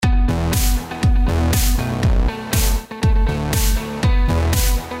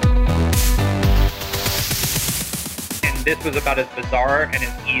this was about as bizarre and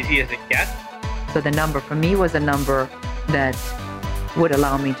as easy as it gets. So the number for me was a number that would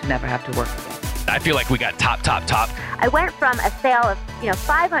allow me to never have to work again. I feel like we got top. I went from a sale of,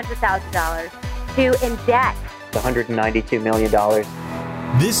 $500,000 to in debt. $192 million.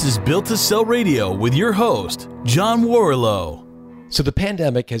 This is Built to Sell Radio with your host, John Warrillow. So the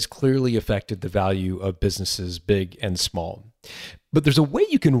pandemic has clearly affected the value of businesses big and small. But there's a way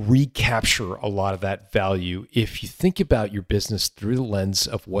you can recapture a lot of that value if you think about your business through the lens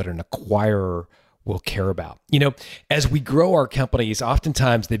of what an acquirer will care about. As we grow our companies,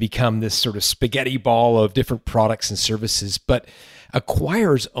 oftentimes they become this sort of spaghetti ball of different products and services, but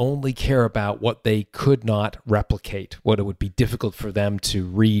acquirers only care about what they could not replicate, what it would be difficult for them to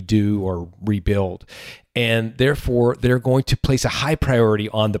redo or rebuild. And therefore, they're going to place a high priority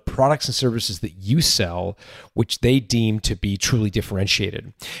on the products and services that you sell, which they deem to be truly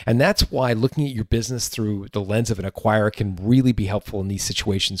differentiated. And that's why looking at your business through the lens of an acquirer can really be helpful in these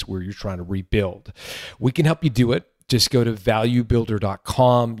situations where you're trying to rebuild. We can help you do it. Just go to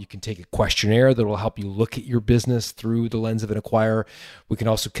valuebuilder.com. You can take a questionnaire that will help you look at your business through the lens of an acquirer. We can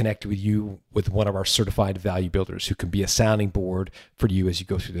also connect with you with one of our certified value builders who can be a sounding board for you as you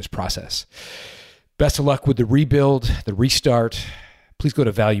go through this process. Best of luck with the rebuild, the restart. Please go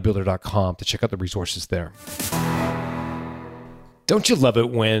to valuebuilder.com to check out the resources there. Don't you love it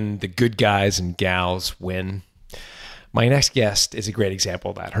when the good guys and gals win? My next guest is a great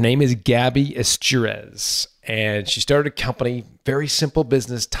example of that. Her name is Gabby Estures, and she started a company, very simple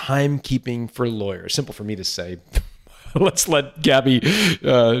business, timekeeping for lawyers. Simple for me to say. Let's let Gabby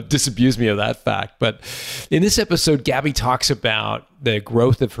disabuse me of that fact. But in this episode, Gabby talks about the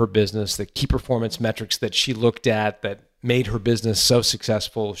growth of her business, the key performance metrics that she looked at that made her business so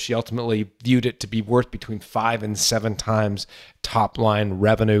successful. She ultimately viewed it to be worth between 5 and 7 times top line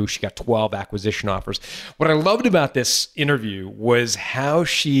revenue. She got 12 acquisition offers. What I loved about this interview was how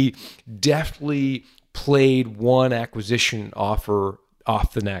she deftly played one acquisition offer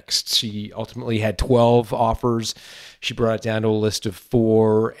off the next. She ultimately had 12 offers. She brought it down to a list of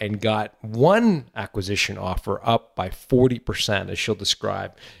 4 and got one acquisition offer up by 40%, as she'll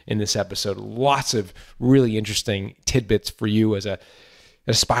describe in this episode. Lots of really interesting tidbits for you as an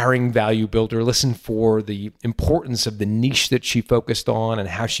aspiring value builder. Listen for the importance of the niche that she focused on and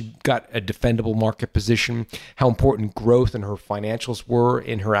how she got a defendable market position, how important growth in her financials were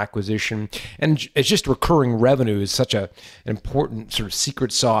in her acquisition. And it's just recurring revenue is such an important sort of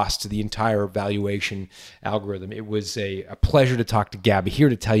secret sauce to the entire valuation algorithm. It was a pleasure to talk to Gabby. Here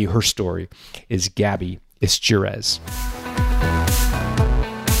to tell you her story is Gabby Estures.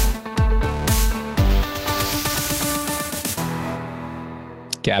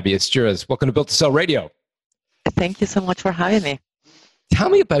 Gabby Estures, welcome to Built to Sell Radio. Thank you so much for having me. Tell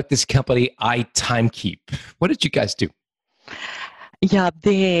me about this company, iTimekeep. What did you guys do? Yeah,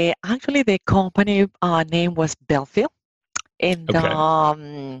 the company name was Belfield. And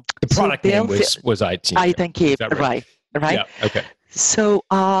okay. The product name was iTimekeep. iTimekeep, right? Yeah, okay. So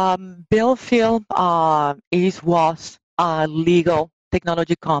Belfield was a legal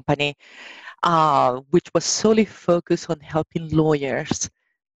technology company which was solely focused on helping lawyers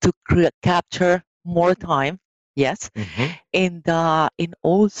to capture more time, yes, and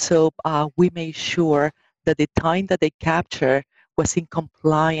also we made sure that the time that they capture was in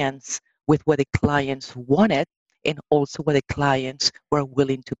compliance with what the clients wanted and also what the clients were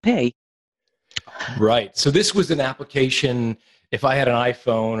willing to pay. Right. So this was an application. If I had an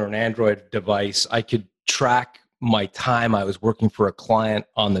iPhone or an Android device, I could track my time I was working for a client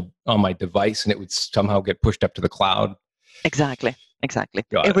on my device, and it would somehow get pushed up to the cloud. Exactly.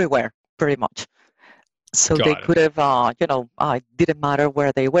 Everywhere, pretty much. So they could have, didn't matter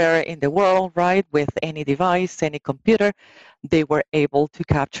where they were in the world, right? With any device, any computer, they were able to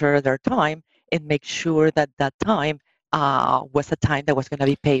capture their time and make sure that that time was a time that was going to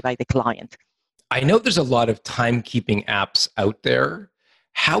be paid by the client. I know there's a lot of timekeeping apps out there.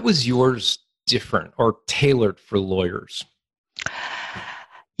 How was yours different or tailored for lawyers?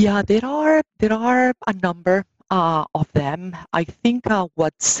 Yeah, there are a number of them. I think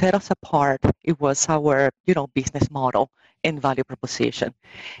what set us apart, it was our business model and value proposition,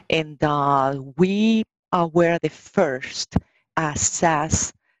 and we were the first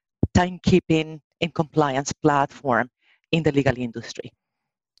SaaS timekeeping and compliance platform in the legal industry.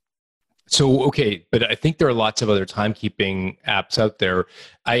 So, okay, but I think there are lots of other timekeeping apps out there.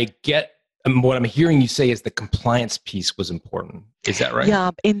 I get what I'm hearing you say is the compliance piece was important. Is that right?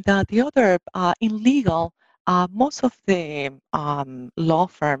 Yeah, and the other, in legal, Most of the law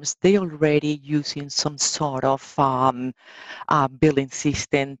firms, they already using some sort of billing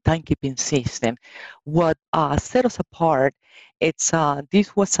system, timekeeping system. What set us apart, it's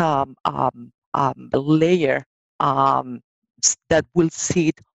this was a layer that will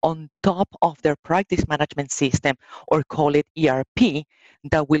sit on top of their practice management system, or call it ERP,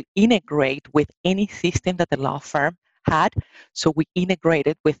 that will integrate with any system that the law firm had. So we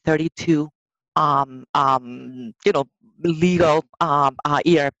integrated with 32 legal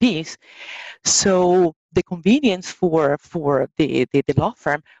ERPs. So the convenience for the law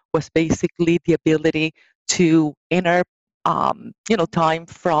firm was basically the ability to enter time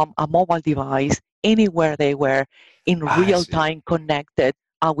from a mobile device anywhere they were, in real time connected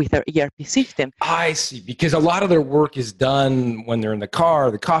with their ERP system. I see, because a lot of their work is done when they're in the car,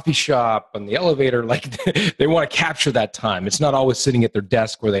 the coffee shop, on the elevator. Like they want to capture that time. It's not always sitting at their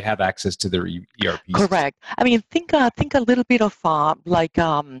desk where they have access to their ERP. Correct. I mean, think a little bit of like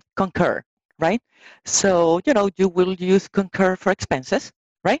Concur, right? So you will use Concur for expenses,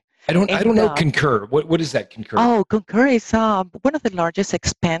 right? I don't know Concur. What is that, Concur? Oh, Concur is one of the largest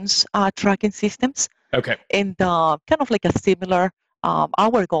expense tracking systems. Okay. And kind of like a similar.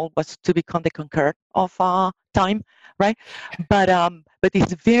 Our goal was to become the Concur of time, right? But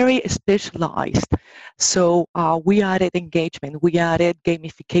it's very specialized. So we added engagement, we added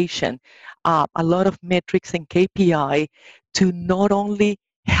gamification, a lot of metrics and KPI to not only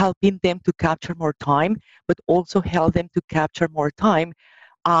helping them to capture more time, but also help them to capture more time,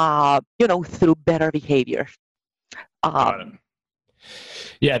 through better behavior.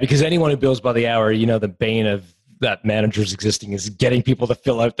 Yeah, because anyone who bills by the hour, the bane of that manager's existing is getting people to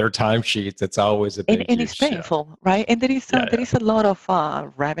fill out their timesheets. It's always a big and it's painful, right? And there is a lot of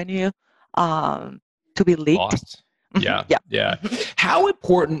revenue to be leaked. Lost. Yeah. How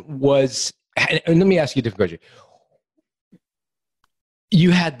important was? And let me ask you a different question.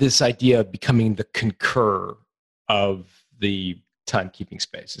 You had this idea of becoming the Concur of the timekeeping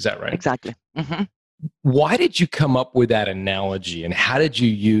space. Is that right? Exactly. Mm-hmm. Why did you come up with that analogy, and how did you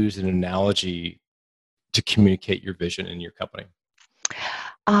use an analogy to communicate your vision in your company?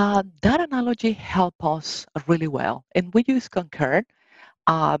 That analogy helped us really well. And we use Concur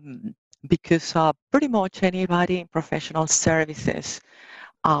because pretty much anybody in professional services,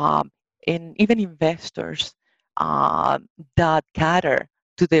 and even investors that cater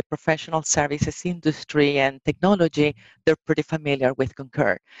to the professional services industry and technology, they're pretty familiar with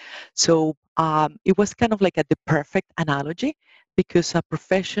Concur. So it was kind of like the perfect analogy, because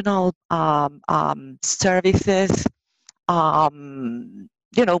professional services,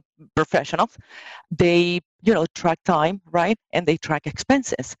 professionals, they, track time, right? And they track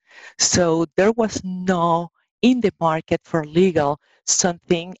expenses. So there was no, in the market for legal,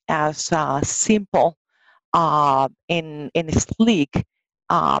 something as simple and sleek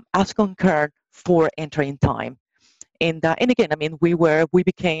as Concur for entering time. And again, I mean, we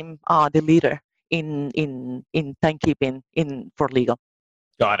became the leader in timekeeping for legal.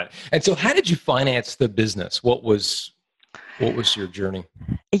 Got it. And so, how did you finance the business? What was your journey?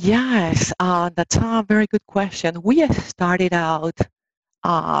 Yes, that's a very good question. We started out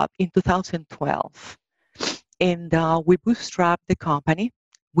in 2012, and we bootstrapped the company.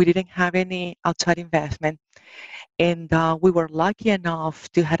 We didn't have any outside investment, and we were lucky enough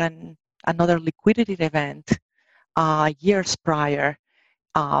to have another liquidity event years prior.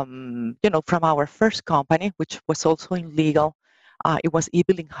 From our first company, which was also in legal. It was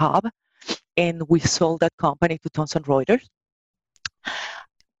eBilling Hub, and we sold that company to Thomson Reuters.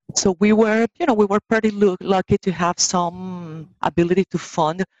 So we were pretty lucky to have some ability to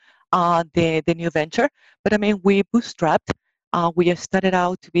fund the new venture. But I mean, we bootstrapped. We started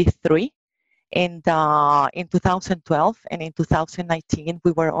out to be 3, and in 2012 and in 2019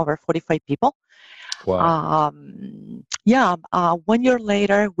 we were over 45 people. Wow. 1 year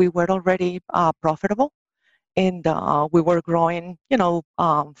later we were already profitable, and we were growing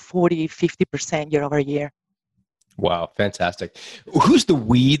 40-50% year over year. Wow, fantastic. Who's the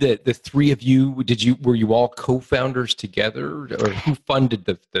we? The 3 of you? Were you all co-founders together, or who funded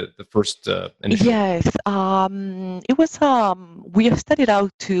the first initiative? Yes, it was. We studied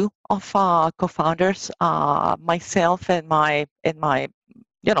out 2 of co-founders, myself and my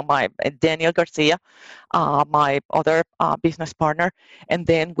Daniel Garcia, my other business partner, and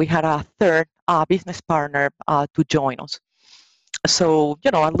then we had a third business partner to join us. So,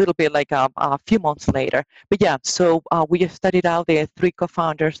 a little bit like a few months later. But yeah, so we studied out the 3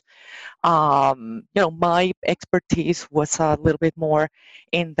 co-founders. My expertise was a little bit more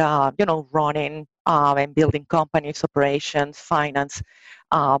in the, running and building companies, operations, finance.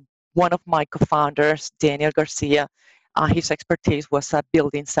 one of my co-founders, Daniel Garcia, his expertise was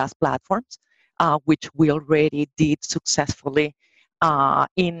building SaaS platforms, which we already did successfully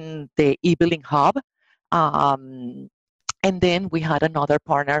in the eBilling Hub. And then we had another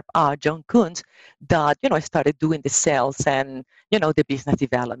partner, John Kunz, that started doing the sales and the business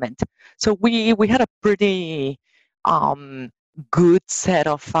development. So we had a pretty good set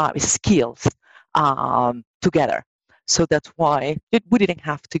of skills together. So that's why we didn't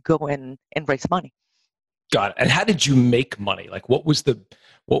have to go and raise money. Got it. And how did you make money? Like, what was the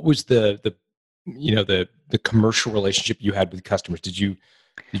commercial relationship you had with customers? Did you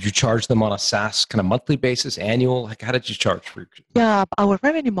charge them on a SaaS kind of monthly basis, annual? Like, how did you charge for? Yeah, our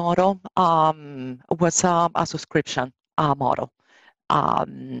revenue model was a subscription model.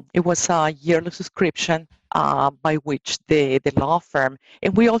 It was a yearly subscription by which the law firm,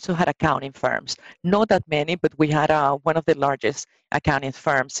 and we also had accounting firms, not that many, but we had one of the largest accounting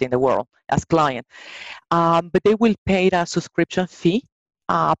firms in the world as client. But they will pay a subscription fee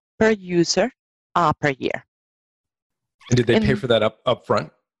per user per year. And did they pay for that up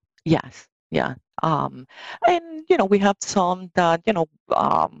front? Yes, yeah. And we have some that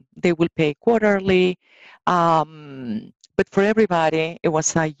they will pay quarterly, but for everybody it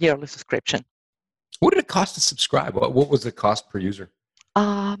was a yearly subscription. What did it cost to subscribe? What was the cost per user?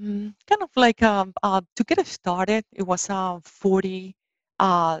 Kind of like to get it started, it was $40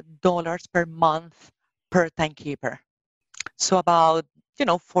 per month per timekeeper. So about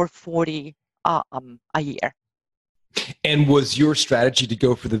 $440 a year. And was your strategy to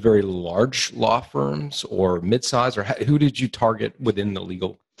go for the very large law firms or mid-size, or who did you target within the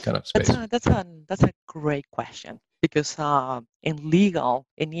legal kind of space? That's a great question, because in legal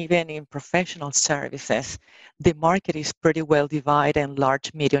and even in professional services, the market is pretty well divided in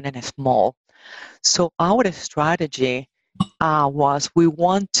large, medium, and small. So our strategy was we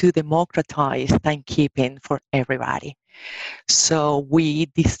want to democratize timekeeping for everybody. So we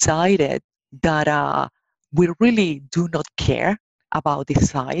decided that we really do not care about the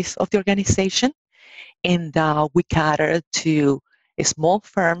size of the organization, and we cater to small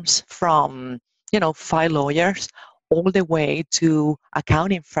firms from 5 lawyers all the way to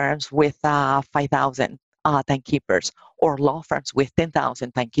accounting firms with 5,000 timekeepers, or law firms with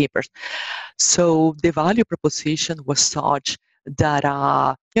 10,000 timekeepers. So the value proposition was such that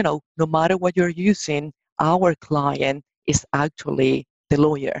no matter what you're using, our client is actually the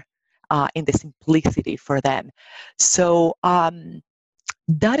lawyer. In the simplicity for them. So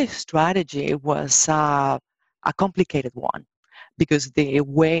that strategy was a complicated one, because the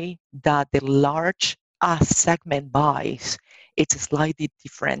way that the large segment buys, it's slightly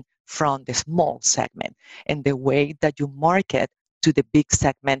different from the small segment. And the way that you market to the big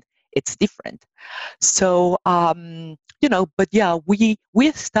segment, it's different. So, but yeah, we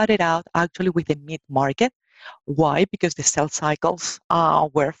started out actually with the mid-market. Why? Because the sales cycles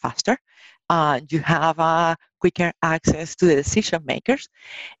were faster. You have quicker access to the decision makers,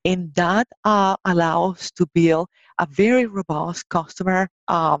 and that allows to build a very robust customer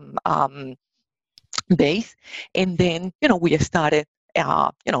base. And then we started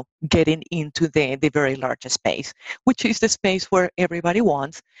getting into the very large space, which is the space where everybody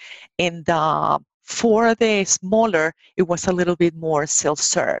wants. And for the smaller, it was a little bit more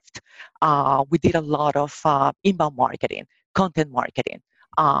self-served. We did a lot of inbound marketing, content marketing,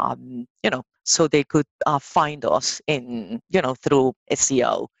 so they could find us in, through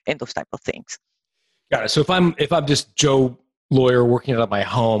SEO and those type of things. Got it. So if I'm just Joe lawyer working out of my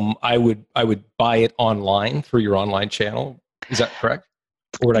home, I would buy it online through your online channel. Is that correct?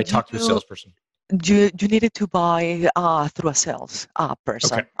 Or would I talk to a salesperson? You needed to buy through a sales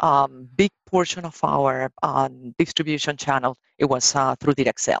person. Okay. Big portion of our distribution channel, it was through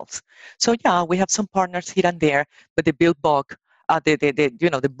direct sales. So yeah, we have some partners here and there, but the bulk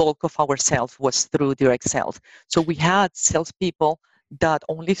of our sales was through direct sales. So we had salespeople that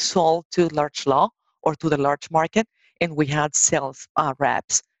only sold to large law or to the large market, and we had sales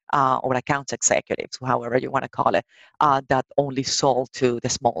reps or accounts executives, however you want to call it, that only sold to the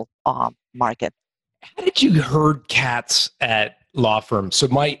small market. How did you herd cats at law firms? So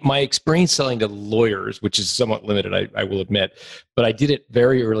my experience selling to lawyers, which is somewhat limited, I will admit, but I did it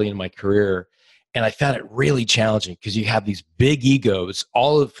very early in my career, and I found it really challenging because you have these big egos,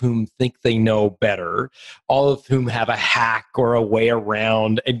 all of whom think they know better, all of whom have a hack or a way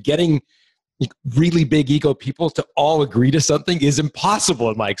around, and getting really big ego people to all agree to something is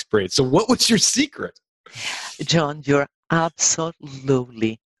impossible in my experience. So what was your secret? John, you're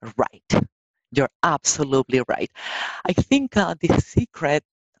absolutely right. You're absolutely right. I think the secret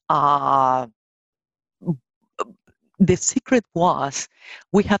the secret was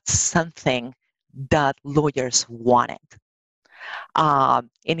we had something that lawyers wanted. And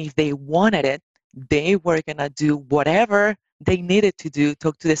if they wanted it, they were going to do whatever they needed to do,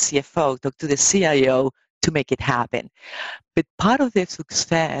 talk to the CFO, talk to the CIO to make it happen. But part of the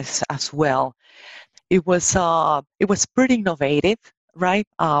success as well, it was pretty innovative, right?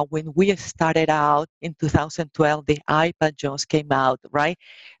 When we started out in 2012, the iPad just came out, right?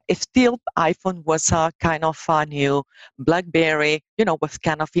 Still, iPhone was kind of new. BlackBerry, was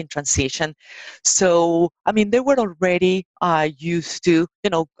kind of in transition. So, I mean, they were already used to,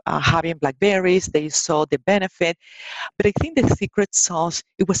 having BlackBerries. They saw the benefit. But I think the secret sauce,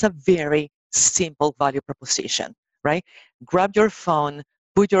 it was a very simple value proposition, right? Grab your phone,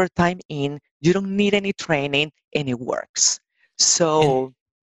 put your time in. You don't need any training, and it works. So,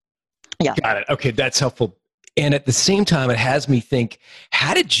 yeah. Got it. Okay, that's helpful. And at the same time, it has me think,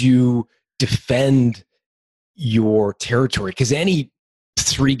 how did you defend your territory? Because any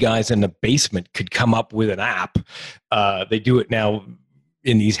three guys in the basement could come up with an app. They do it now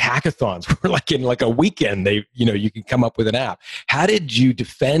in these hackathons where in a weekend, you can come up with an app. How did you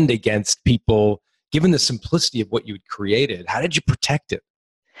defend against people, given the simplicity of what you had created? How did you protect it?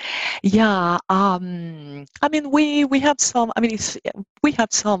 Yeah, I mean, we have some. I mean, we have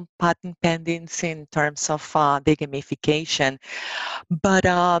some patent pendings in terms of the gamification, but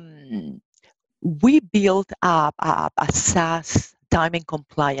we built up a SaaS time and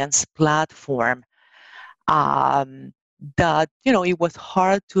compliance platform that it was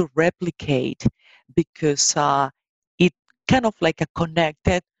hard to replicate because it kind of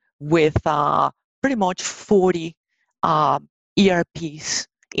connected with pretty much 40 ERPs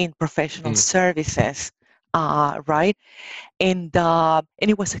in professional services, right? And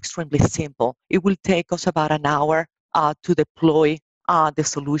it was extremely simple. It will take us about an hour to deploy the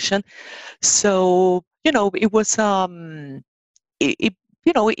solution. So it was in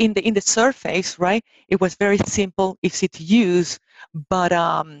the surface, right? It was very simple, easy to use, but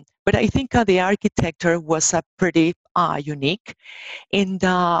I think the architecture was pretty unique. And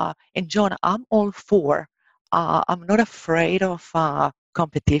John, I'm all for. I'm not afraid of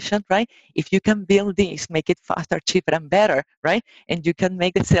competition, right? If you can build this, make it faster, cheaper, and better, right? And you can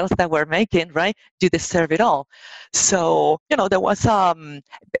make the sales that we're making, right? You deserve it all. So there was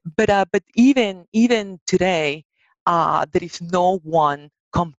but even today, there is no one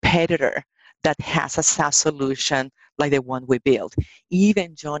competitor that has a SaaS solution like the one we built.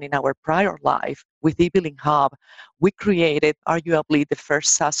 Even, John, in our prior life with eBilling Hub, we created arguably the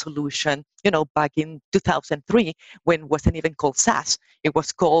first SaaS solution, back in 2003 when it wasn't even called SaaS. It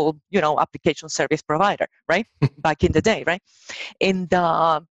was called, Application Service Provider, right? Back in the day, right? And,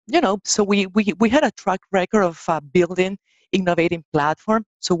 so we had a track record of building, innovating platform.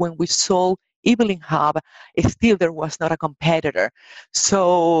 So when we sold eBilling Hub, still there was not a competitor.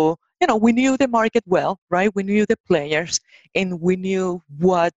 So, we knew the market well, right? We knew the players, and we knew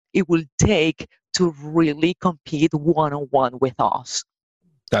what it would take to really compete one-on-one with us.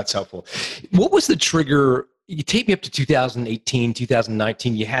 That's helpful. What was the trigger? You take me up to 2018,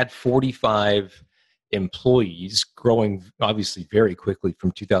 2019. You had 45 employees, growing obviously very quickly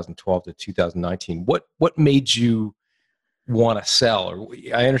from 2012 to 2019. What made you want to sell? Or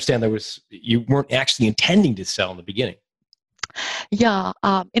I understand you weren't actually intending to sell in the beginning. Yeah,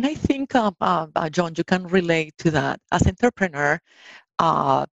 and I think, John, you can relate to that. As an entrepreneur,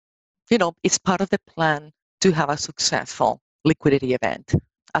 it's part of the plan to have a successful liquidity event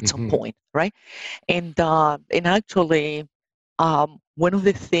at some point, right? And actually, one of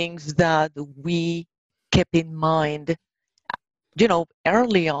the things that we kept in mind,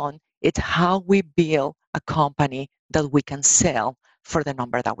 early on, is how we build a company that we can sell for the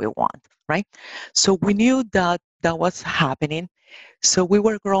number that we want, right? So we knew that was happening. So we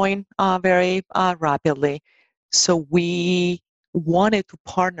were growing very rapidly. So we wanted to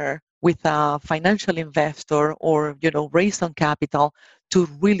partner with a financial investor or, raise some capital to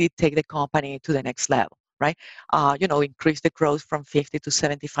really take the company to the next level, right? Increase the growth from 50 to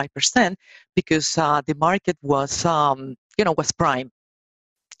 75% because the market was, was prime.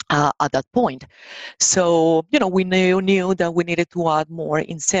 At that point. So, we knew that we needed to add more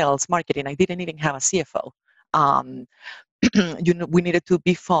in sales, marketing. I didn't even have a CFO. We needed to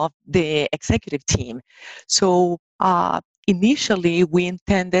beef up the executive team. So initially, we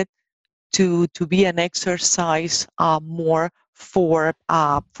intended to be an exercise more for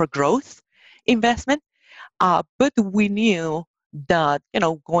growth investment, but we knew that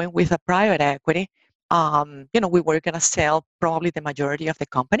going with a private equity, we were going to sell probably the majority of the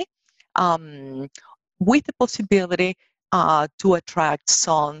company, with the possibility to attract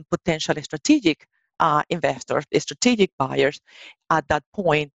some potential strategic investors, the strategic buyers, at that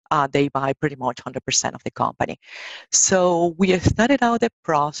point, they buy pretty much 100% of the company. So we started out the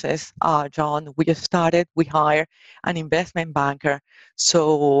process, John. We hired an investment banker.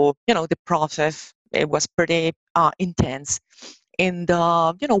 So, the process, it was pretty intense. And,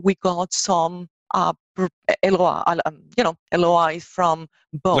 we got some LOIs from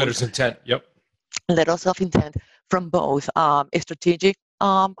both. Letters of intent. Yep. Letters of intent from both strategic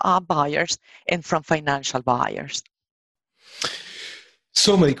buyers and from financial buyers.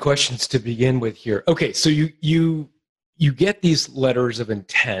 So many questions to begin with here. Okay, so you get these letters of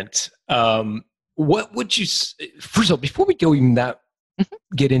intent. What would you first of all, before we go even that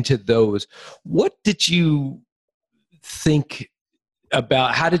get into those, what did you think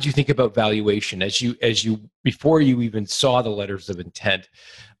about? How did you think about valuation as you before you even saw the letters of intent,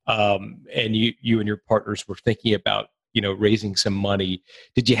 and you and your partners were thinking about raising some money?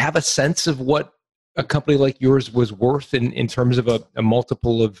 Did you have a sense of what a company like yours was worth in terms of a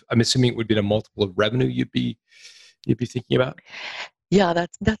multiple of? I'm assuming it would be a multiple of revenue you'd be thinking about. Yeah,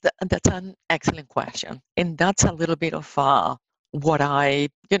 that's an excellent question, and that's a little bit of what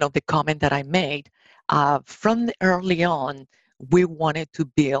the comment that I made from early on. We wanted to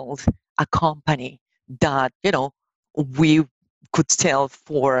build a company that we could sell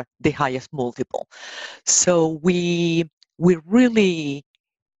for the highest multiple. So we really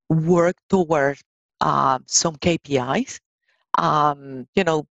worked towards some KPIs.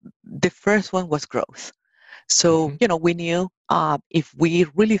 The first one was growth. So, we knew if we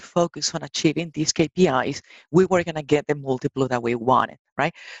really focus on achieving these KPIs, we were going to get the multiple that we wanted,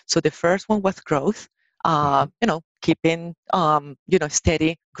 right? So the first one was growth, keeping,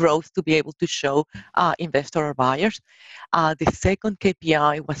 steady growth to be able to show investor or buyers. The second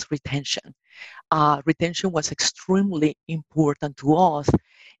KPI was retention. Retention was extremely important to us.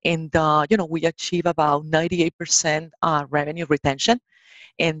 And, we achieved about 98% revenue retention.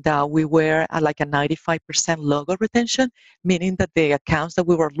 And we were at like a 95% logo retention, meaning that the accounts that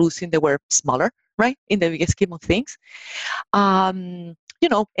we were losing, they were smaller, right, in the big scheme of things. And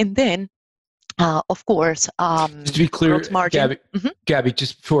then, of course, just to be clear, margin. Gabby,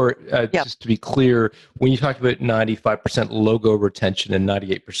 just to be clear, when you talk about 95% logo retention and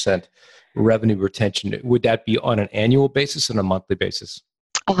 98% revenue retention, would that be on an annual basis and a monthly basis?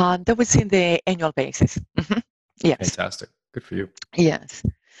 That was in the annual basis. Yes. Fantastic. Good for you. Yes.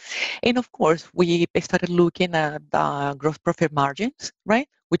 And of course, we started looking at gross profit margins, right?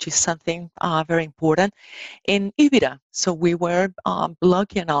 Which is something very important. In EBITDA, so we were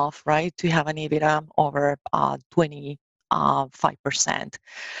lucky enough, right, to have an EBITDA over 25%.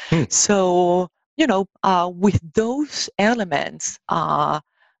 So, with those elements,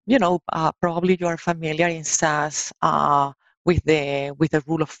 probably you are familiar in SaaS with the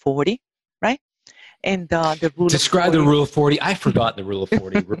rule of 40, right? And the rule describe of 40. The rule of 40. I forgot the rule of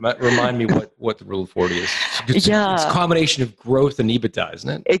 40. Remind me what the rule of 40 is. It's a combination of growth and EBITDA, isn't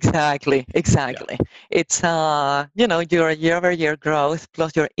it? Exactly. Yeah. It's your year-over-year growth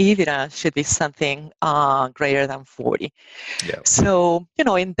plus your EBITDA should be something greater than 40. Yeah. So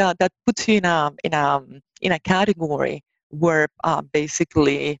and that puts you in a category where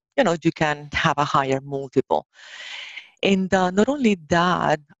basically you can have a higher multiple. And not only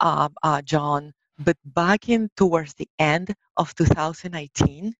that, John, but back in towards the end of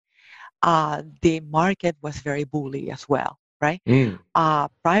 2019, the market was very bully as well, right?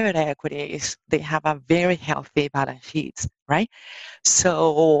 Private equities, they have a very healthy balance sheets, right?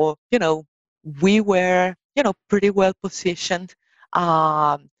 So, we were, pretty well positioned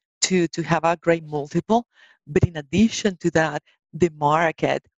to have a great multiple. But in addition to that, the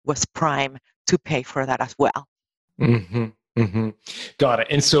market was prime to pay for that as well. Got it.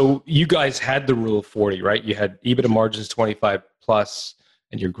 And so you guys had the rule of 40, right? You had EBITDA margins 25 plus,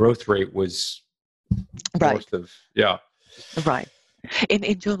 and your growth rate was north of, yeah. Right.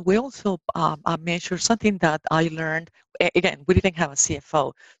 And John, we also measured something that I learned. Again, we didn't have a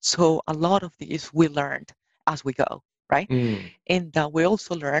CFO, so a lot of these we learned as we go, right? And we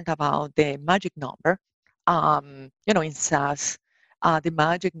also learned about the magic number. In SaaS, the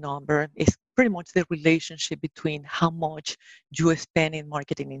magic number is pretty much the relationship between how much you spend in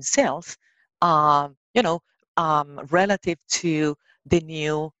marketing and sales, relative to the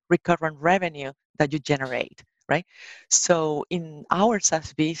new recurrent revenue that you generate, right? So in our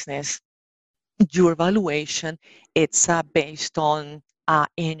SaaS business, your valuation, it's based on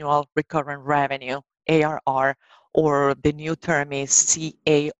annual recurrent revenue, ARR, or the new term is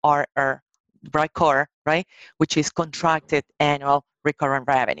CARR, right? Which is contracted annual recurrent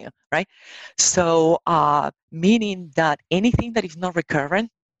revenue, right? So meaning that anything that is not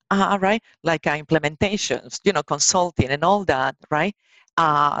recurrent, right? Like implementations, consulting and all that, right?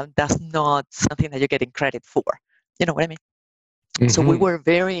 That's not something that you're getting credit for. You know what I mean? So we were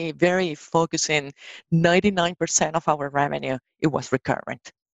very, very focusing. 99% of our revenue, it was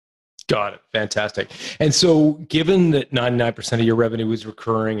recurrent. Got it. Fantastic. And so given that 99% of your revenue was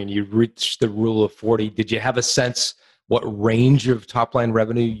recurring and you reached the rule of 40, did you have a sense what range of top line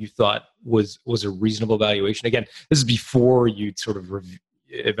revenue you thought was a reasonable valuation? Again, this is before you'd sort of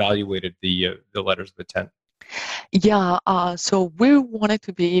evaluated the letters of intent. Yeah. So we wanted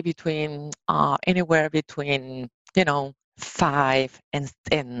to be between anywhere between 5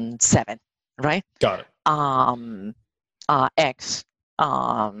 and 7, right? Got it. X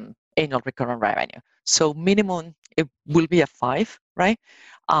annual recurring revenue. So minimum it will be a 5, right?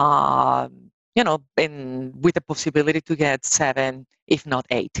 And with the possibility to get 7, if not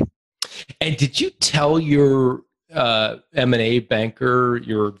 8. And did you tell your M&A banker,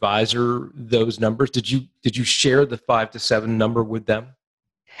 your advisor, those numbers? Did you share the 5 to 7 number with them?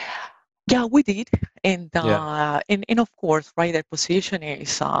 Yeah, we did, and of course, right. The position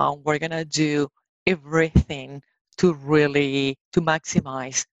is we're gonna do everything to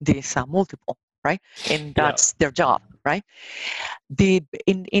maximize this multiple, right? And that's their job, right?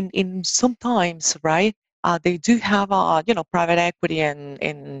 In sometimes, right? They do have private equity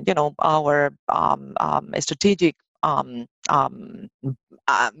and our strategic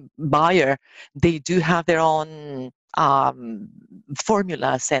buyer. They do have their own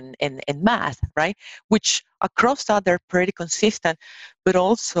formulas and math, right? Which across that they're pretty consistent, but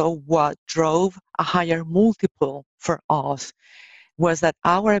also what drove a higher multiple for us was that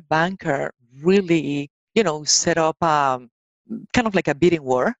our banker really, set up kind of like a bidding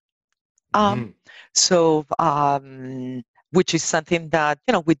war. So, which is something that,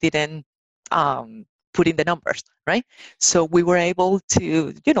 we didn't put in the numbers, right? So we were able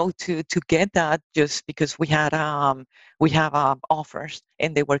to, to get that just because we had, we have offers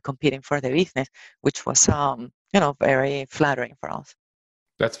and they were competing for the business, which was, very flattering for us.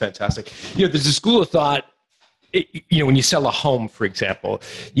 That's fantastic. There's a school of thought, when you sell a home, for example,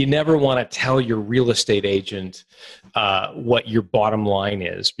 you never want to tell your real estate agent what your bottom line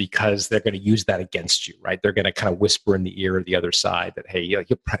is because they're going to use that against you, right? They're going to kind of whisper in the ear of the other side that, hey, you'll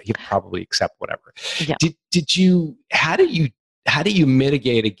probably accept whatever. Yeah. How do you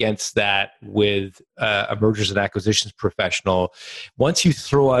mitigate against that with a mergers and acquisitions professional? Once you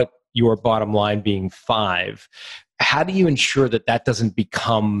throw out your bottom line being 5, how do you ensure that doesn't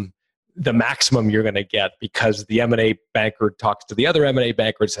become the maximum you're going to get because the M&A banker talks to the other M&A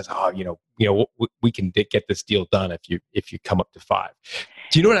banker and says, we can get this deal done if you come up to 5.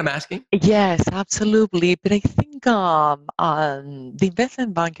 Do you know what I'm asking? Yes, absolutely. But I think the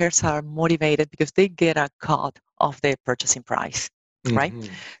investment bankers are motivated because they get a cut of the purchasing price, right?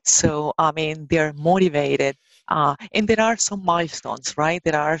 So, they're motivated. And there are some milestones, right?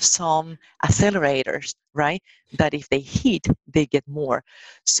 There are some accelerators, right? That if they hit, they get more.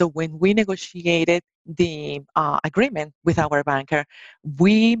 So when we negotiated the agreement with our banker,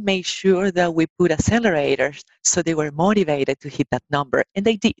 we made sure that we put accelerators so they were motivated to hit that number, and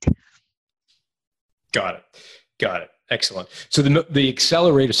they did. Got it. Excellent. So the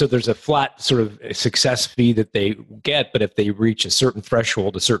accelerator, so there's a flat sort of success fee that they get, but if they reach a certain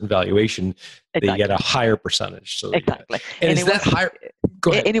threshold, a certain valuation, they get a higher percentage. So exactly. And is that higher?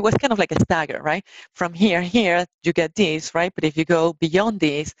 Go ahead. And it was kind of like a stagger, right? From here, you get this, right? But if you go beyond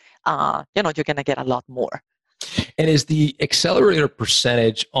this, you're going to get a lot more. And is the accelerator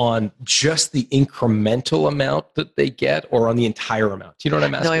percentage on just the incremental amount that they get or on the entire amount? Do you know what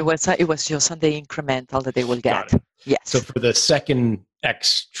I'm asking? No, it was just on the incremental that they will get. Got it. Yes. So for the second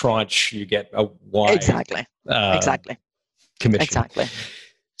X tranche, you get a Y. Exactly. Commission. Exactly.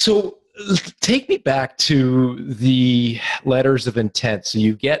 So take me back to the letters of intent. So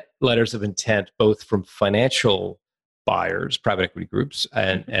you get letters of intent both from financial buyers, private equity groups,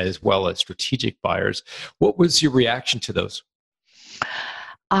 and as well as strategic buyers. What was your reaction to those?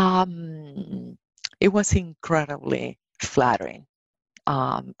 It was incredibly flattering,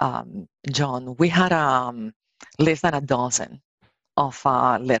 John. We had less than a dozen of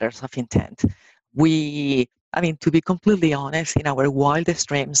letters of intent. To be completely honest, in our wildest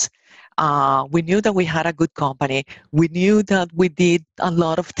dreams, we knew that we had a good company. We knew that we did a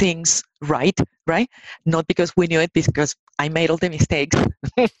lot of things right? Not because we knew it, because I made all the mistakes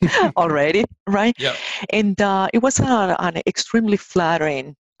already, right? Yeah. And it was an extremely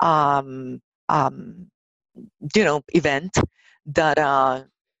flattering, event that,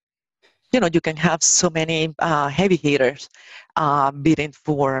 you can have so many heavy hitters bidding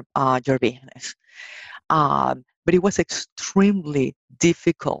for your business. But but it was extremely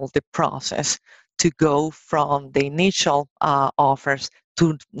difficult, the process, to go from the initial offers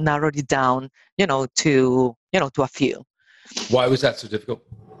to narrow it down, to a few. Why was that so difficult?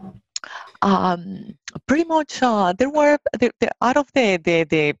 Pretty much, there were out of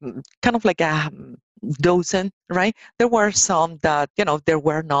the kind of like a dozen, right? There were some that they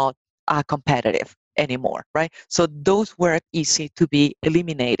were not competitive anymore, right? So those were easy to be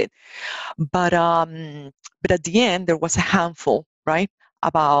eliminated. But at the end, there was a handful, right?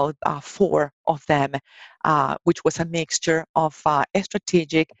 About 4 of them, which was a mixture of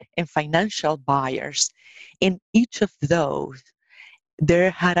strategic and financial buyers. In each of those, they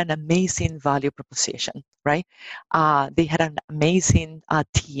had an amazing value proposition, right? They had an amazing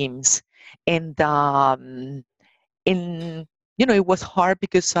teams, and it was hard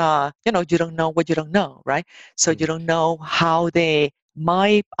because you don't know what you don't know, right? So you don't know how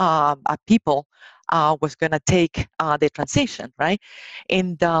my people was gonna take the transition, right?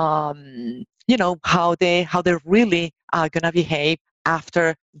 And how they're really gonna behave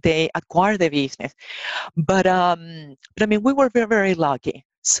after they acquire the business. But I mean, we were very, very lucky.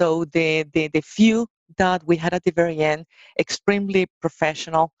 So the few that we had at the very end, extremely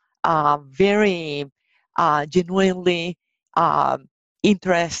professional, very genuinely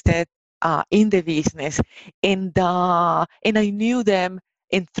interested in the business, and I knew them,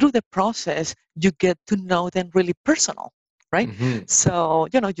 and through the process, you get to know them really personal, right? Mm-hmm. So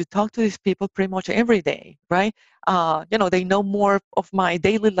you talk to these people pretty much every day, right? They know more of my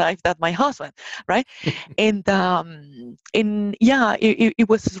daily life than my husband, right? and yeah, it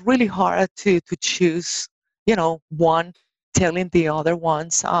was really hard to choose, one telling the other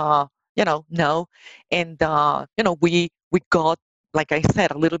ones, no, and we got, like I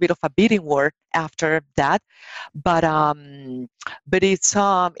said, a little bit of a bidding war after that, but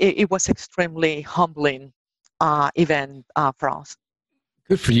it was extremely humbling event for us.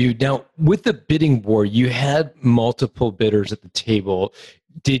 Good for you. Now, with the bidding war, you had multiple bidders at the table.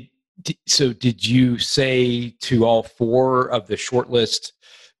 Did you say to all 4 of the shortlist,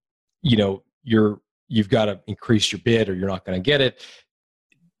 you've got to increase your bid or you're not going to get it?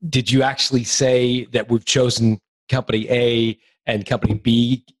 Did you actually say that we've chosen company A and company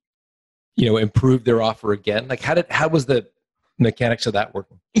B, improve their offer again? Like, how was the mechanics of that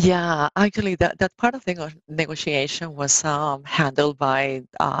working? Yeah, actually, that part of the negotiation was handled by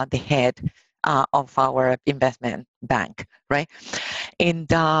the head of our investment bank, right? And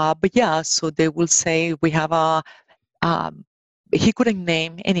but yeah, so they will say we have he couldn't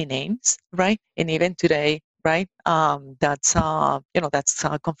name any names, right? And even today, right? That's that's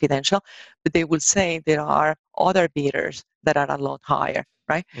confidential, but they will say there are other bidders that are a lot higher,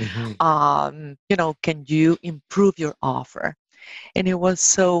 right? Mm-hmm. Can you improve your offer? And it was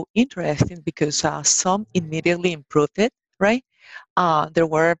so interesting because some immediately improved it, right? There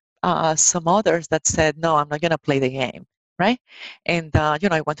were some others that said, no, I'm not going to play the game, right? And,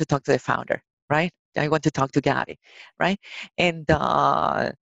 I want to talk to the founder, right? I want to talk to Gabby, right? And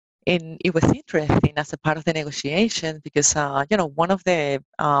it was interesting as a part of the negotiation because, one of the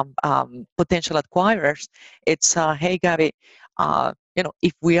potential acquirers, it's, hey, Gabby,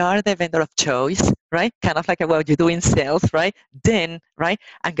 if we are the vendor of choice, right, kind of like what you do in sales, right, then, right,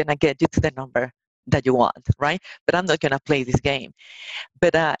 I'm going to get you to the number that you want, right, but I'm not going to play this game.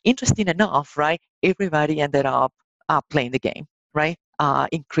 But interesting enough, right, everybody ended up playing the game, right,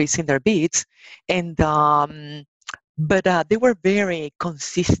 increasing their bids, and but they were very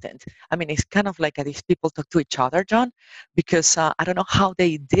consistent. I mean, it's kind of like these people talk to each other, John, because I don't know how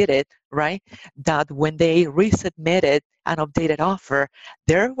they did it, right? That when they resubmitted an updated offer,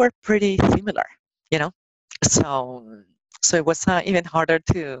 they were pretty similar, So it was even harder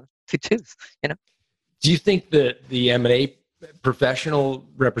to choose, Do you think that the M&A professional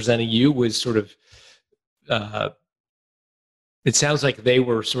representing you was sort of, it sounds like they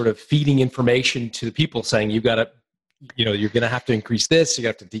were sort of feeding information to the people saying, you're going to have to increase this, you're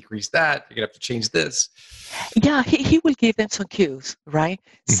going to have to decrease that, you're going to have to change this. Yeah, he will give them some cues, right?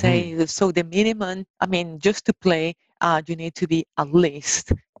 Mm-hmm. Say, so the minimum, I mean, just to play, you need to be at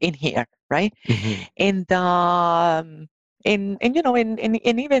least in here, right? Mm-hmm. And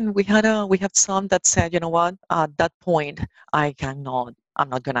even we have some that said, you know what, at that point, I'm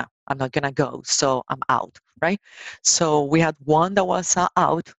not gonna go, so I'm out, right? So we had one that was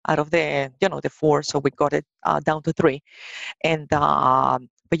out of the the 4, so we got it down to 3, and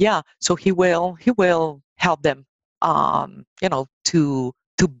but yeah, so he will help them,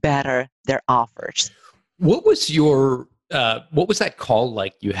 to better their offers. What was that call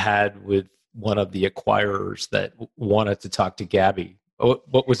like you had with one of the acquirers that wanted to talk to Gabby?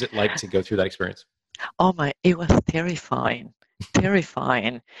 What was it like to go through that experience? Oh my, it was terrifying,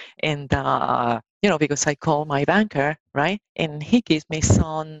 terrifying. And, because I called my banker, right? And he gives me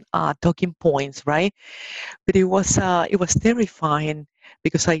some talking points, right? But it was terrifying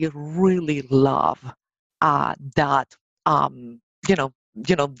because I really love that, you know,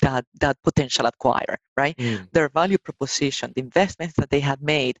 that potential acquirer, right? Mm. Their value proposition, the investments that they had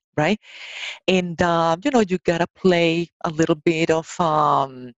made, right? And, you gotta play a little bit of,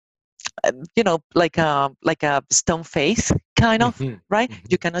 like a stone face kind of, Mm-hmm. right? Mm-hmm.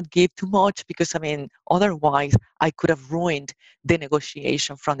 You cannot give too much because, I mean, otherwise I could have ruined the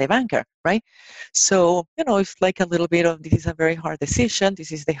negotiation from the banker, right? So, it's like a little bit of, this is a very hard decision.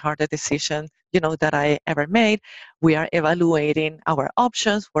 This is the hardest decision, that I ever made. We are evaluating our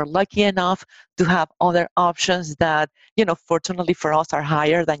options. We're lucky enough to have other options that, fortunately for us are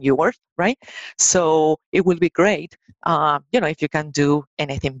higher than yours, right? So it will be great, if you can do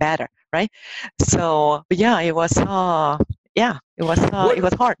anything better, right? So, but yeah, it was, it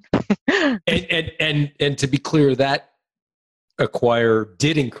was hard. And to be clear, that acquire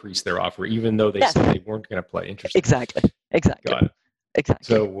did increase their offer, even though they Yes. said they weren't going to play. Interesting. Exactly. Got it. Exactly.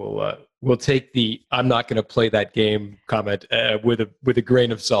 So we'll take the "I'm not going to play that game" comment with a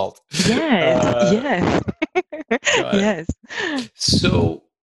grain of salt. Yes. Yes. So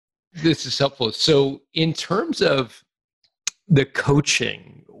this is helpful. So in terms of the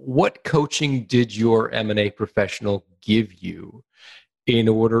coaching, what coaching did your M&A professional give you in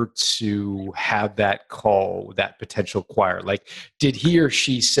order to have that call with that potential acquirer? Like, did he or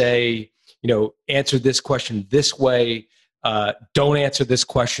she say, answer this question this way, don't answer this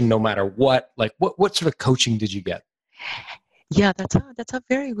question no matter what? Like, what sort of coaching did you get? Yeah, that's a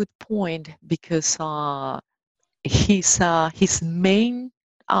very good point because his main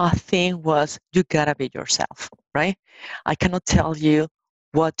thing was, you gotta be yourself, right? I cannot tell you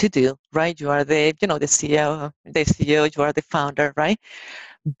what to do, right? You are the CEO, you are the founder, right?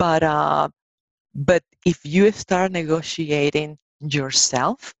 But if you start negotiating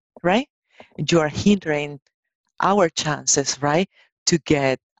yourself, right, you are hindering our chances, right, to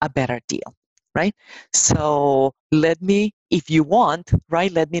get a better deal, right? So if you want,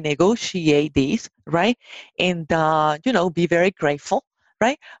 right, let me negotiate this, right, and be very grateful,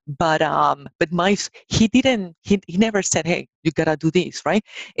 right? He never said, hey, you gotta do this, right?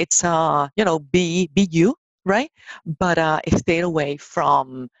 It's be you, right? But stay away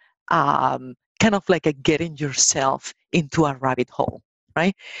from kind of like getting yourself into a rabbit hole,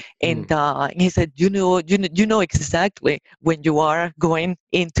 right? And he said, you know exactly when you are going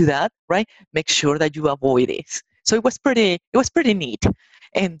into that, right? Make sure that you avoid this. So it was pretty neat,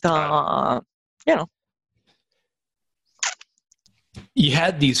 and You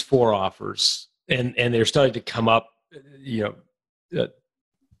had these 4 offers, and they're starting to come up,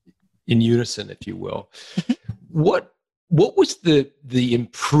 in unison, if you will. What was the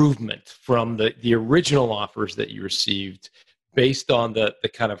improvement from the original offers that you received, based on the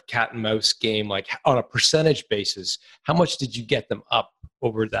kind of cat and mouse game? Like, on a percentage basis, how much did you get them up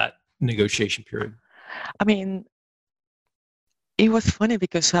over that negotiation period? I mean, it was funny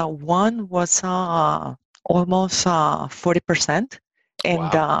because one was almost 40%,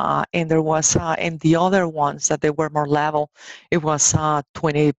 and Wow. and there was and the other ones that they were more level, it was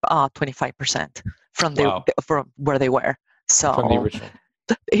 25% from Wow. from where they were. So From the original.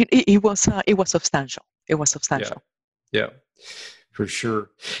 it was substantial. It was substantial. Yeah, for sure.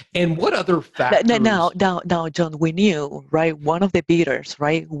 And what other factors? Now, John, we knew, right? One of the bidders,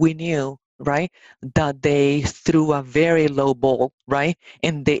 right? We knew, right, that they threw a very low ball, right?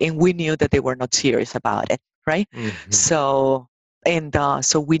 And we knew that they were not serious about it, right? Mhm. So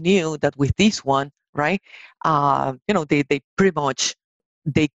we knew that with this one, right? They pretty much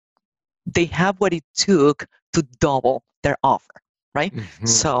they have what it took to double their offer, right? Mhm.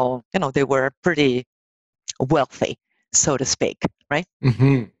 So they were pretty wealthy, so to speak, right?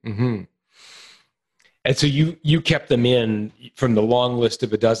 And so you kept them in from the long list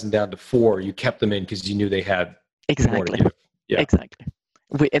of a dozen down to 4. You kept them in because you knew they had more to give. Yeah. Exactly.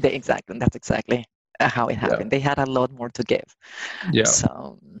 Exactly. That's exactly how it happened. They had a lot more to give. Yeah.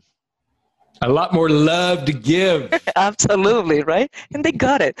 So a lot more love to give. Absolutely, right? And they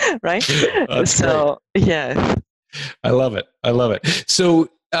got it, right? That's so great. Yeah. I love it. So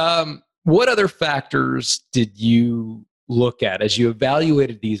what other factors did you look at as you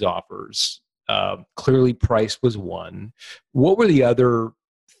evaluated these offers? Clearly price was one. What were the other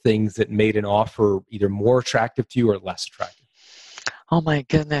things that made an offer either more attractive to you or less attractive? Oh my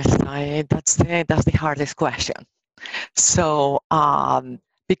goodness, that's the hardest question. So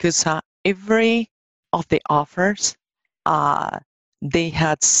because every of the offers they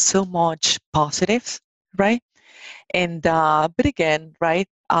had so much positives, right? And but again, right,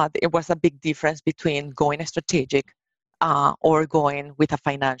 it was a big difference between going strategic or going with a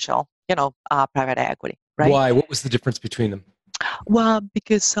financial, private equity, right? Why? What was the difference between them? Well,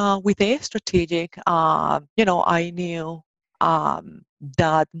 because with a strategic, I knew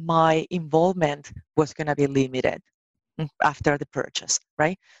that my involvement was going to be limited after the purchase,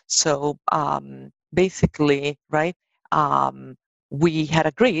 right? So basically, right, we had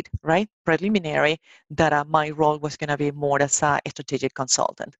agreed, right, preliminary, that my role was going to be more as a strategic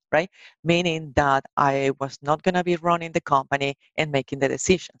consultant, right? Meaning that I was not going to be running the company and making the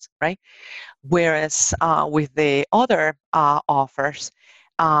decisions, right? Whereas with the other offers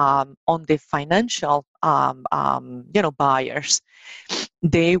on the financial, buyers,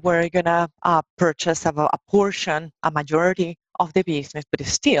 they were gonna purchase a portion, a majority of the business, but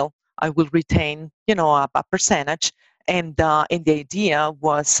still, I will retain, a percentage. And the idea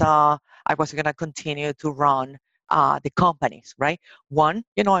was I was gonna continue to run the companies, right? One,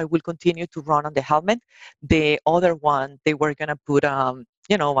 I will continue to run on the helmet. The other one, they were gonna put, a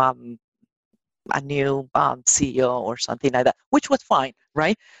new CEO or something like that, which was fine,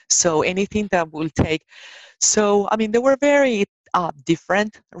 right? So anything that will take. So I mean, they were very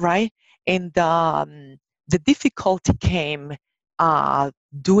different, right? And the difficulty came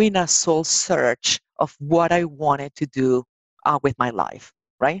doing a soul search of what I wanted to do with my life,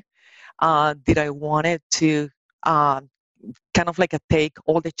 right? Did I wanted to kind of like take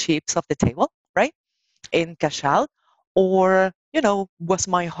all the chips off the table, right, and cash out, or was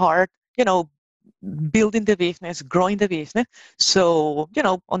my heart, building the business, growing the business. So,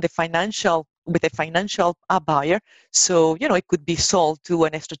 on the financial, with a financial buyer, so, it could be sold to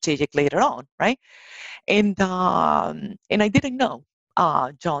an strategic later on, right? And I didn't know,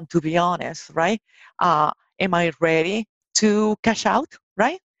 John, to be honest, right? Am I ready to cash out,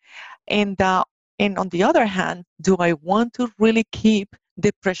 right? And on the other hand, do I want to really keep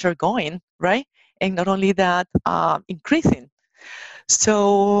the pressure going, right? And not only that, increasing.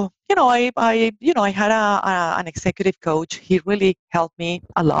 So, I had an executive coach. He really helped me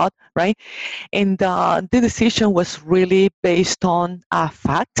a lot, right? And the decision was really based on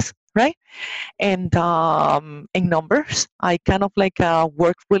facts, right? And numbers. I kind of like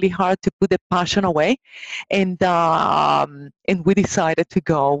worked really hard to put the passion away, and we decided to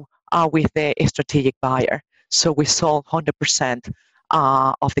go with a strategic buyer. So we sold 100%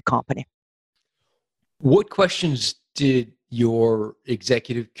 of the company. What questions did your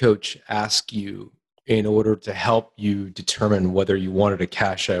executive coach ask you in order to help you determine whether you wanted to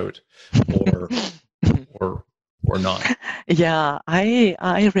cash out or not? Yeah, I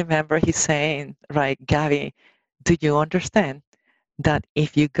remember he saying, right, Gabby, do you understand that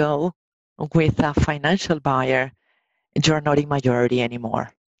if you go with a financial buyer, you're not in majority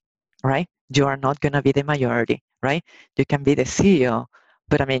anymore, right? You are not going to be the majority, right? You can be the CEO,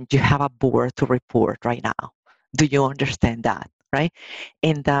 but I mean, you have a board to report right now. Do you understand that, right?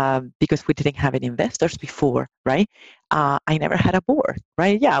 And because we didn't have any investors before, right? I never had a board,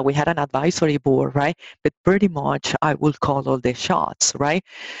 right? Yeah, we had an advisory board, right? But pretty much I will call all the shots, right?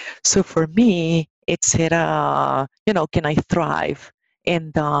 So for me, it said, can I thrive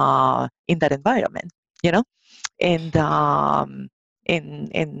in that environment, And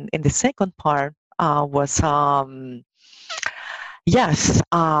in the second part was yes,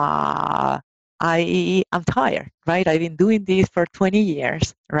 I am tired, right? I've been doing this for 20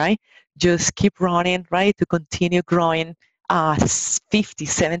 years, right? Just keep running, right? To continue growing 50,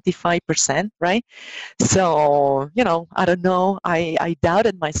 75%, right? So, I don't know. I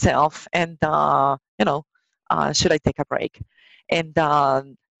doubted myself and, should I take a break? And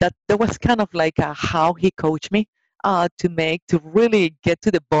that was kind of like how he coached me to really get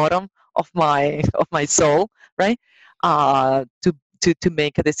to the bottom of my soul, right? To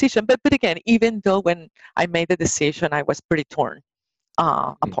make a decision. But again, even though when I made the decision, I was pretty torn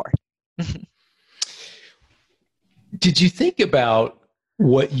apart. Did you think about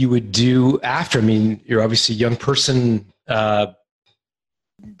what you would do after? I mean, you're obviously a young person,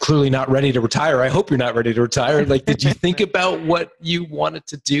 clearly not ready to retire. I hope you're not ready to retire. Like, did you think about what you wanted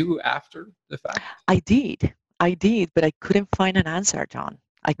to do after the fact? I did, but I couldn't find an answer, John.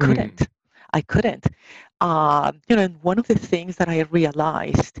 I couldn't. And one of the things that I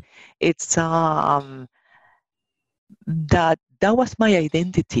realized, it's that was my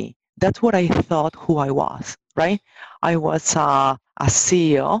identity. That's what I thought who I was, right? I was a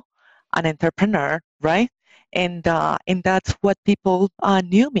CEO, an entrepreneur, right? And that's what people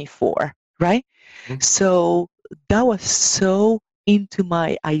knew me for, right? Mm-hmm. So that was so into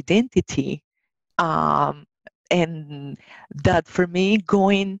my identity, and that for me,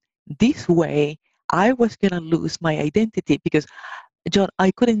 going this way, I was going to lose my identity because, John,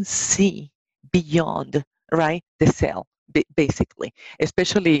 I couldn't see beyond, right, the sale, basically,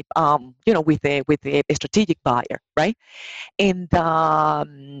 especially, with a strategic buyer, right? And,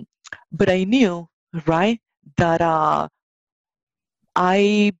 but I knew, right, that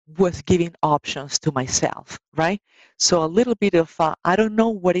I was giving options to myself, right? So a little bit of, I don't know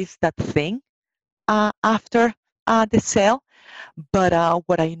what is that thing after the sale, but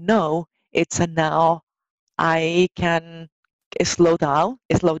what I know, it's now I can slow down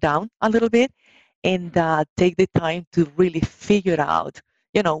a little bit, and take the time to really figure out,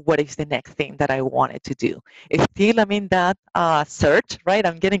 what is the next thing that I wanted to do. It's still, I'm in that search, right?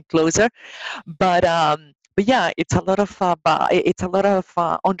 I'm getting closer, but yeah, it's a lot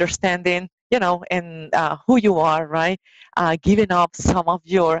of understanding, and who you are, right? Giving up some of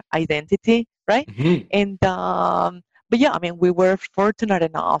your identity, right? Mm-hmm. And but yeah, I mean, we were fortunate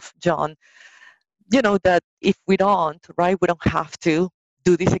enough, John, that if we don't, right, we don't have to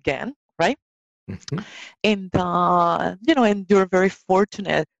do this again, right? Mm-hmm. And and you're very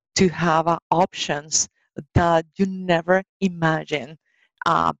fortunate to have options that you never imagined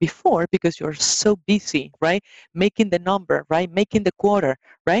before, because you're so busy, right, making the number, right, making the quarter,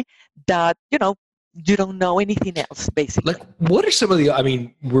 right, that you don't know anything else, basically. Like, what are some of the? I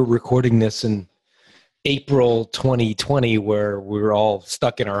mean, we're recording this in April 2020, where we were all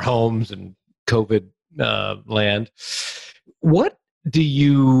stuck in our homes and COVID land. What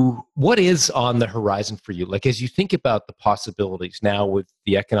is on the horizon for you? Like, as you think about the possibilities now with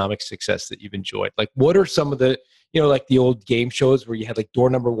the economic success that you've enjoyed, like, what are some of the, like the old game shows where you had like door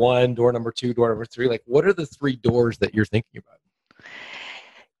number 1, door number 2, door number 3, like, what are the 3 doors that you're thinking about?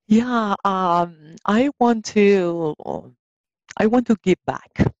 Yeah, I want to give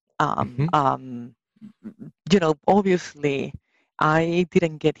back. Obviously, I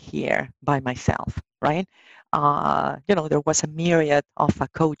didn't get here by myself, right? There was a myriad of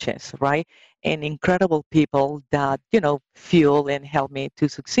coaches, right? And incredible people that, fuel and help me to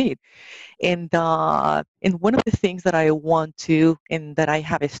succeed. And one of the things that I want to, and that I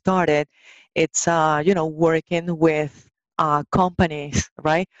have started, it's, working with companies,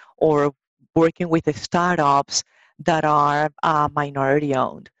 right? Or working with the startups that are minority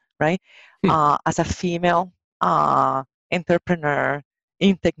owned, right? As a female entrepreneur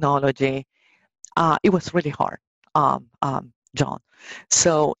in technology, it was really hard, John.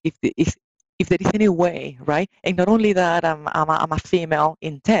 So if there is any way, right? And not only that, I'm a female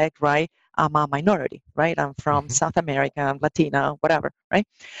in tech, right? I'm a minority, right? I'm from South America, I'm Latina, whatever, right?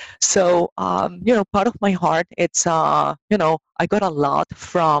 So, part of my heart, it's, I got a lot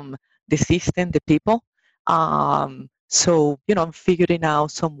from the system, the people. So, I'm figuring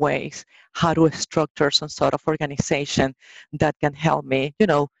out some ways how to structure some sort of organization that can help me,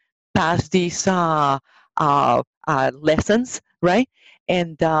 pass these lessons, right?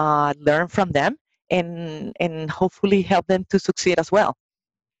 And learn from them, and hopefully help them to succeed as well.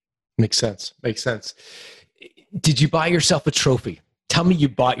 Makes sense. Did you buy yourself a trophy? Tell me you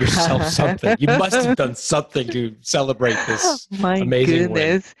bought yourself something. You must have done something to celebrate this amazing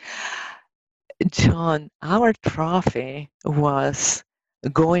win. John, our trophy was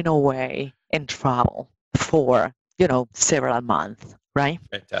going away and travel for, several months, right?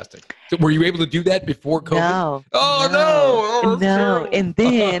 Fantastic. So were you able to do that before COVID? No. Oh, no. And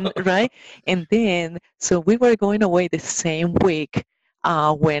then, right? And then, so we were going away the same week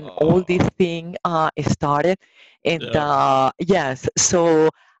when all this thing started. And yes, so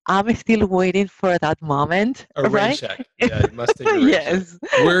I'm still waiting for that moment. A rain right? check. Yeah, you must take a rain Yes.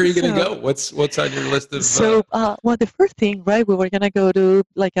 check. Where are you going to go? What's on your list of? So, well, the first thing, right? We were gonna go to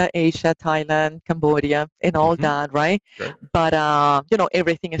like Asia, Thailand, Cambodia, and all that, right? Sure. But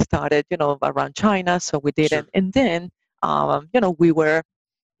everything started, around China, so we did it. And then, we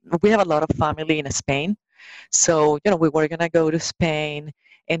have a lot of family in Spain, so we were gonna go to Spain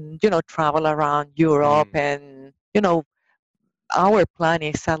and travel around Europe, and our plan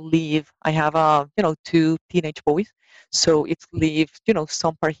is to leave. I have 2 teenage boys, so it's leave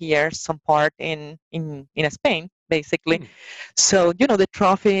some part here, some part in Spain, basically. So the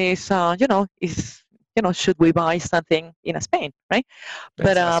trophy is is should we buy something in Spain, right?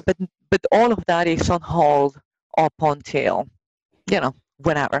 Fantastic. But all of that is on hold up until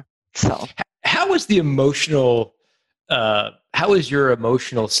whenever. So how is the emotional? How has your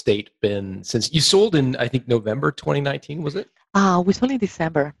emotional state been since you sold in, I think, November 2019? Was it? We sold in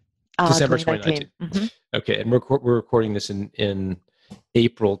December. December 2019. Okay, and we're recording this in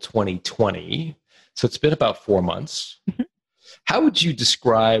April 2020, so it's been about 4 months. How would you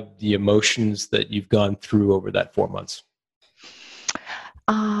describe the emotions that you've gone through over that 4 months?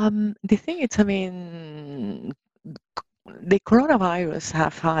 The thing is, I mean, the coronavirus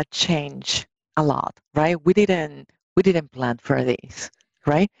have changed a lot, right? We didn't plan for this,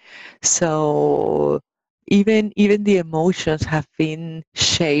 right? So even the emotions have been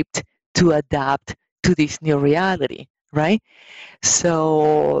shaped to adapt to this new reality, right?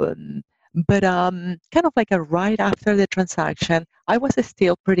 So, but kind of like right after the transaction, I was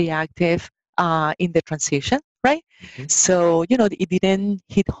still pretty active in the transition, right? Mm-hmm. So it didn't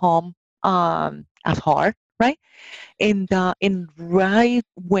hit home as hard, right? And right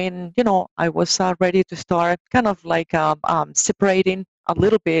when I was ready to start, kind of like separating a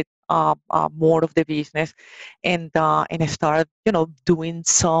little bit more of the business, and I started doing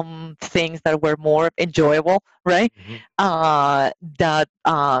some things that were more enjoyable, right? Mm-hmm. That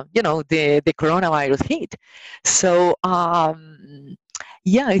the coronavirus hit. So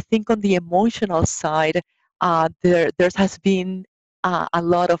yeah, I think on the emotional side, there has been a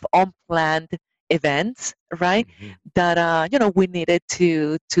lot of unplanned events, right? Mm-hmm. That we needed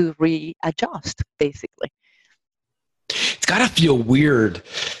to readjust, basically. It's got to feel weird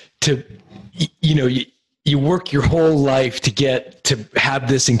to, you work your whole life to have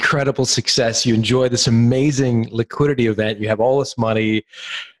this incredible success. You enjoy this amazing liquidity event. You have all this money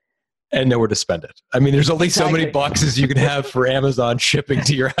and nowhere to spend it. I mean, there's only so many boxes you can have for Amazon shipping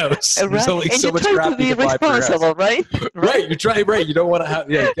to your house. Right. There's only and so much crap you can buy for your house. Right? Right. You try, right. You don't want to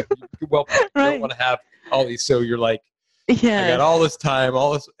have, you right. don't want to have all these. So you're like, yeah, I got all this time,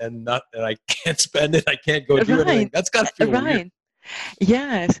 and I can't spend it. I can't go do anything. That's got to feel weird.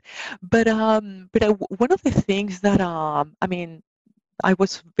 Yes, but one of the things that I mean, I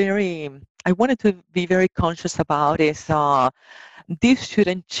wanted to be very conscious about is this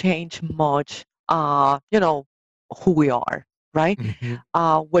shouldn't change much. Who we are, right? Mm-hmm.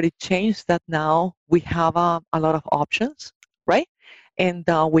 What it changed that now we have a lot of options, right? And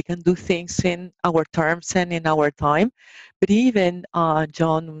we can do things in our terms and in our time. But even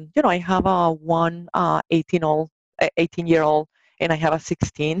John, I have one 18-year-old, and I have a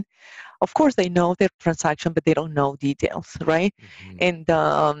 16. Of course, they know the transaction, but they don't know details, right? Mm-hmm. And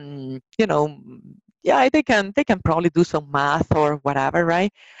yeah, they can probably do some math or whatever,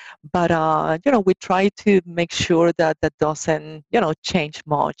 right? But we try to make sure that doesn't change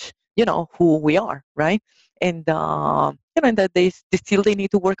much, who we are, right? And and that they need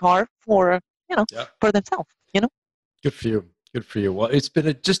to work hard for for themselves, Good for you. Good for you. Well, it's been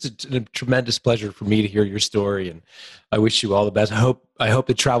a tremendous pleasure for me to hear your story, and I wish you all the best. I hope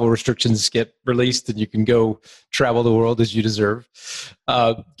the travel restrictions get released and you can go travel the world as you deserve.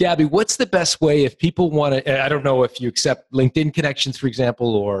 Gabby, what's the best way if people want to? I don't know if you accept LinkedIn connections, for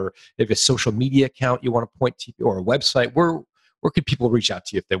example, or if a social media account you want to point to, or a website. Where could people reach out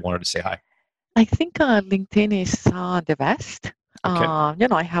to you if they wanted to say hi? I think LinkedIn is the best. Okay.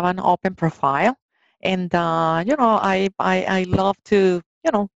 I have an open profile. And I love to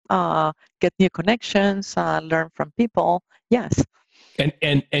get new connections, learn from people. Yes.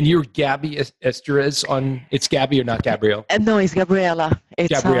 And you're Gabby Esturez on. It's Gabby or not Gabrielle? No, it's Gabriela.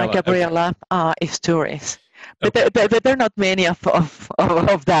 It's Gabriela Esturez. But there are not many of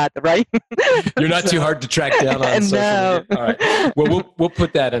that, right? You're not too hard to track down on social media. All right. Well, we'll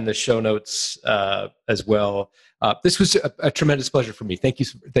put that in the show notes as well. This was a tremendous pleasure for me. Thank you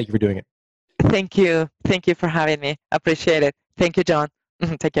for doing it. Thank you for having me. Appreciate it. Thank you, John.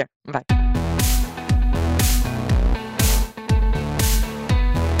 Take care. Bye.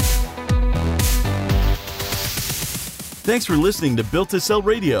 Thanks for listening to Built to Sell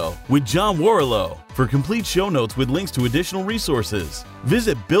Radio with John Warrillow. For complete show notes with links to additional resources,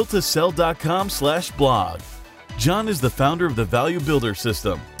 visit builttosell.com/blog. John is the founder of the Value Builder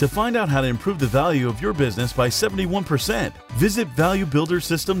System. To find out how to improve the value of your business by 71%, visit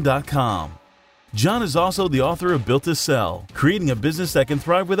valuebuildersystem.com. John is also the author of Built to Sell, Creating a Business That Can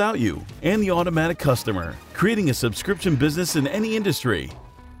Thrive Without You, and The Automatic Customer, Creating a Subscription Business in Any Industry.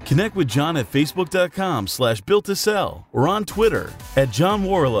 Connect with John at facebook.com/built-to-sell or on Twitter at John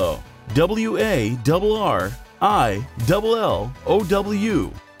Warrillow, WARRILLOW.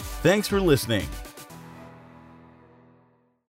 Thanks for listening.